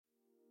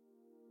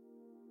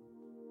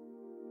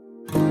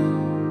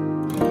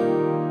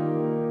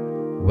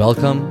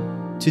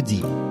Welcome to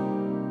Deep,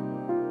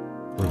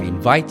 where we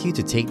invite you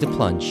to take the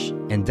plunge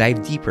and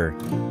dive deeper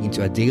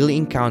into a daily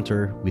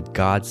encounter with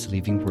God's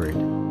living Word.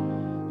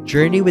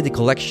 Journey with a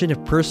collection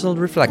of personal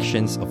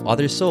reflections of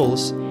other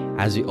souls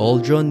as we all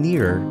draw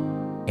nearer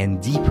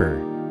and deeper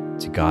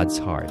to God's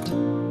heart.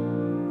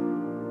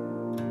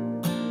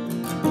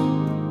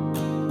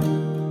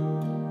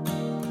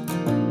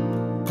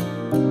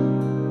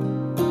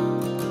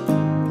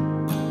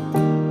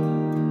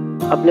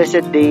 A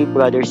blessed day,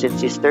 brothers and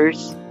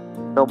sisters.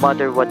 No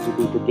matter what you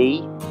do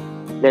today,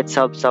 let's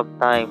have some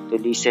time to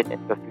listen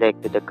and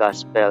reflect to the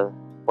gospel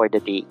for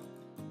the day.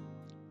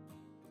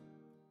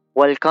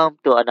 Welcome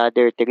to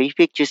another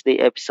terrific Tuesday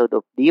episode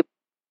of Deep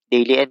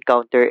Daily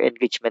Encounter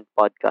Enrichment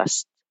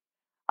Podcast.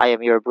 I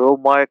am your bro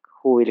Mark,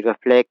 who will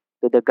reflect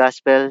to the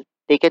gospel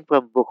taken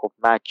from book of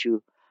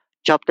Matthew,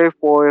 chapter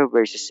 4,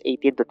 verses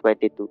 18 to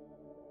 22.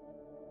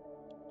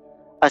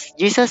 As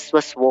Jesus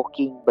was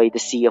walking by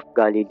the Sea of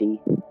Galilee,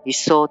 he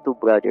saw two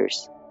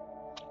brothers,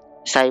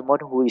 Simon,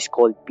 who is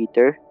called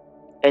Peter,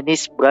 and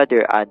his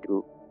brother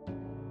Andrew.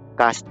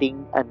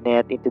 Casting a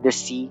net into the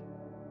sea,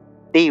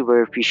 they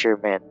were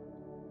fishermen.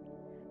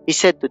 He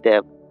said to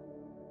them,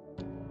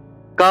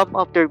 "Come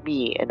after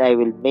me, and I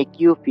will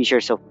make you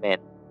fishers of men."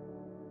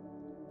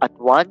 At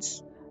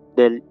once,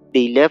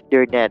 they left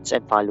their nets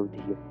and followed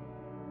him.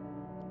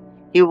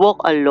 He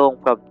walked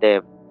along from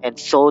them and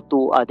saw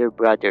two other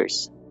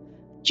brothers,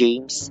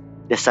 James,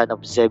 the son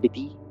of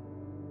Zebedee,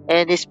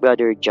 and his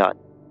brother John.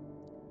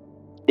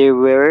 They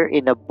were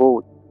in a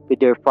boat with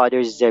their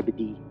father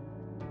Zebedee,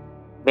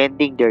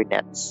 mending their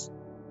nets.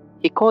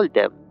 He called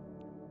them,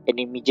 and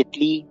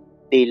immediately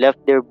they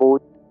left their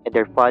boat and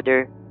their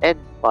father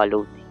and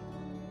followed him.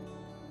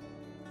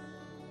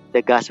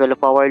 The Gospel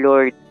of our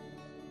Lord.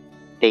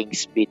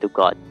 Thanks be to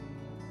God.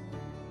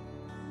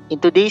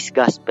 In today's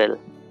Gospel,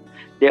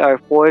 there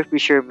are four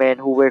fishermen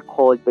who were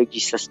called by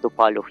Jesus to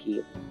follow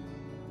him.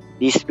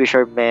 These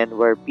fishermen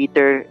were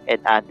Peter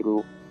and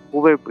Andrew, who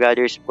were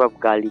brothers from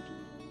Galilee,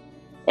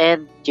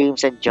 and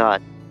James and John,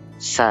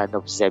 son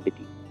of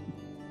Zebedee.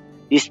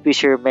 These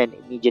fishermen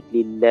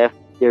immediately left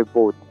their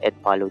boat and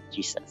followed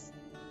Jesus.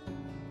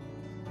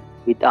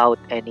 Without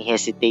any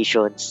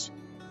hesitations,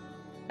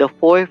 the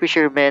four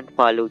fishermen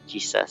followed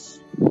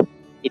Jesus.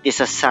 It is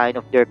a sign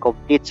of their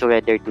complete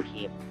surrender to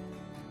Him,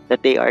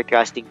 that they are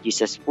trusting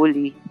Jesus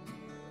fully,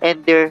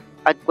 and their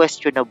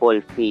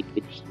unquestionable faith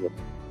with Him.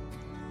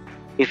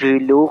 If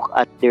we look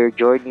at their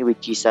journey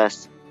with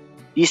Jesus,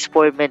 these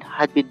four men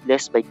had been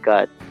blessed by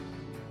God,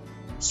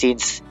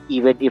 since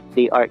even if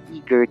they are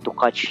eager to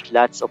catch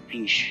lots of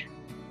fish,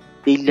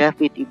 they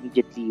left it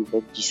immediately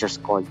when Jesus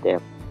called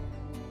them.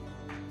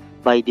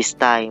 By this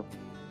time,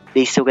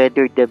 they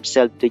surrendered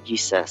themselves to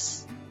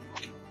Jesus.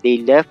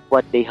 They left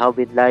what they have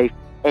in life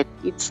and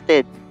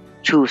instead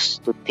choose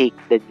to take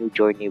the new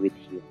journey with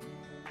Him.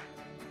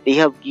 They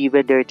have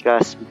given their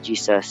trust with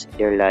Jesus in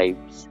their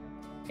lives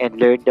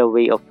and learned the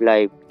way of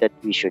life that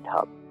we should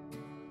have.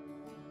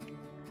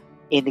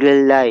 In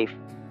real life,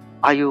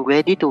 are you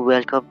ready to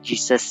welcome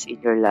Jesus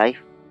in your life?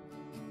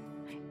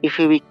 If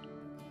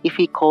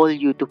He call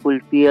you to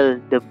fulfill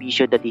the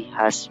mission that He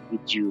has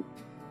with you,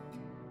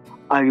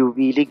 are you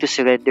willing to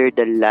surrender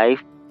the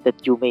life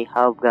that you may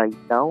have right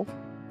now?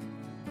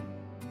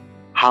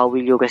 How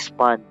will you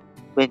respond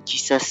when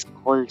Jesus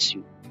calls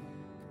you?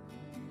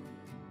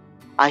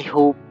 I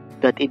hope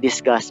that in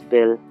this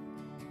gospel,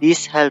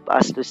 this helps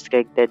us to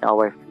strengthen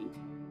our faith.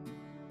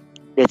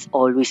 Let's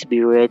always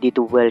be ready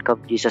to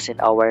welcome Jesus in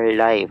our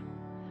life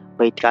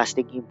by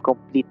trusting Him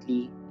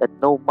completely, that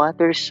no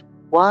matters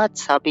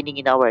what's happening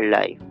in our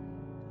life,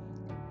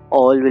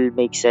 all will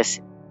make sense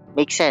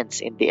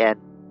in the end,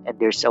 and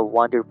there's a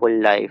wonderful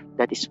life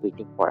that is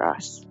waiting for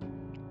us.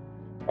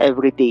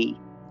 Every day,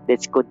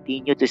 let's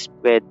continue to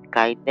spread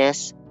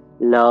kindness,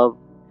 love,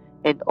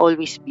 and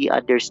always be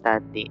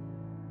understanding,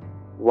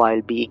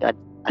 while being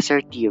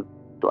assertive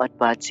to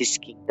advance His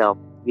kingdom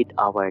with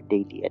our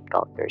daily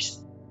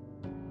encounters.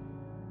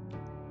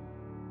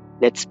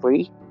 Let's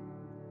pray.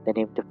 In the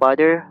name of the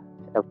Father,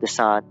 and of the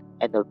Son,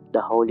 and of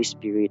the Holy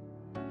Spirit.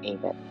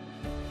 Amen.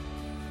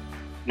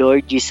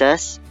 Lord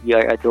Jesus, we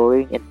are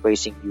adoring and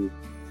praising You.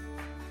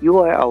 You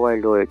are our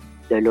Lord,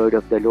 the Lord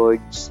of the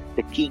Lords,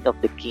 the King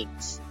of the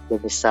Kings, the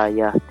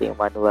Messiah, the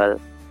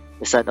Emmanuel,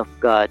 the Son of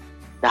God,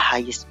 the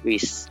highest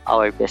priest,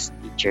 our best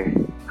teacher.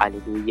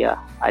 Alleluia,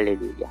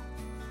 alleluia.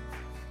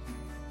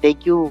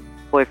 Thank You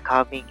for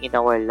coming in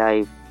our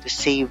life to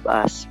save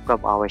us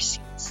from our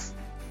sins.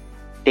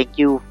 Thank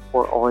You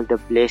for all the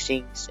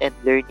blessings and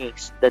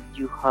learnings that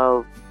You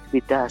have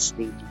with us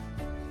daily.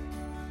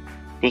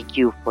 Thank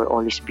You for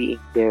always being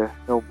there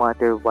no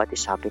matter what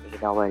is happening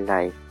in our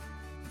life.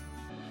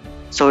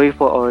 Sorry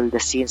for all the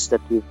sins that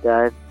we've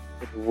done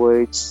in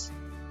words,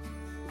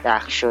 in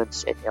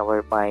actions, and in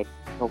our mind,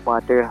 no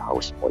matter how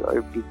small or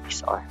big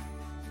these are.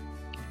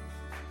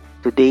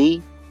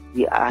 Today,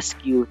 we ask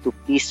You to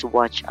please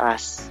watch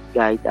us,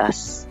 guide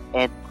us,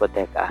 and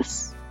protect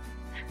us.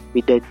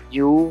 With the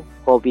new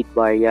COVID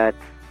variant,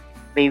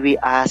 may we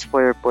ask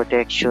for your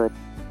protection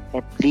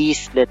and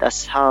please let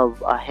us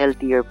have a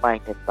healthier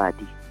mind and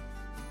body.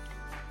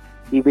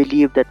 We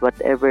believe that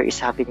whatever is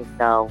happening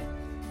now,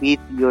 with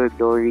your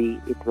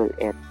glory, it will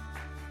end.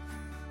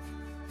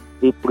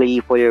 We pray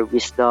for your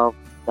wisdom,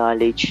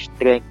 knowledge,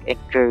 strength, and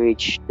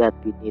courage that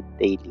we need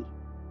daily.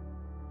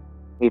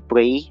 We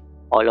pray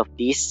all of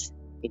this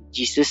in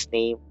Jesus'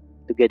 name,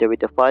 together with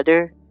the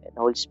Father and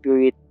Holy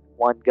Spirit,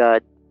 one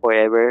God,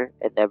 forever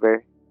and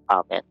ever.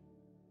 Amen.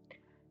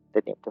 In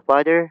the name of the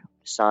Father,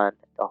 the Son,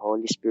 and the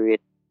Holy Spirit.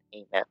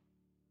 Amen.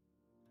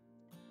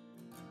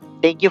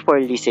 Thank you for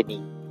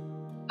listening.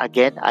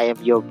 Again, I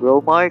am your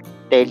bro Mark,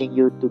 telling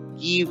you to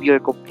give your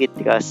complete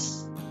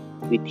trust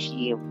with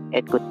Him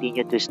and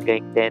continue to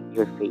strengthen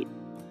your faith.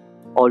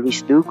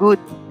 Always do good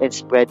and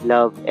spread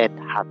love and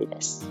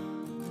happiness.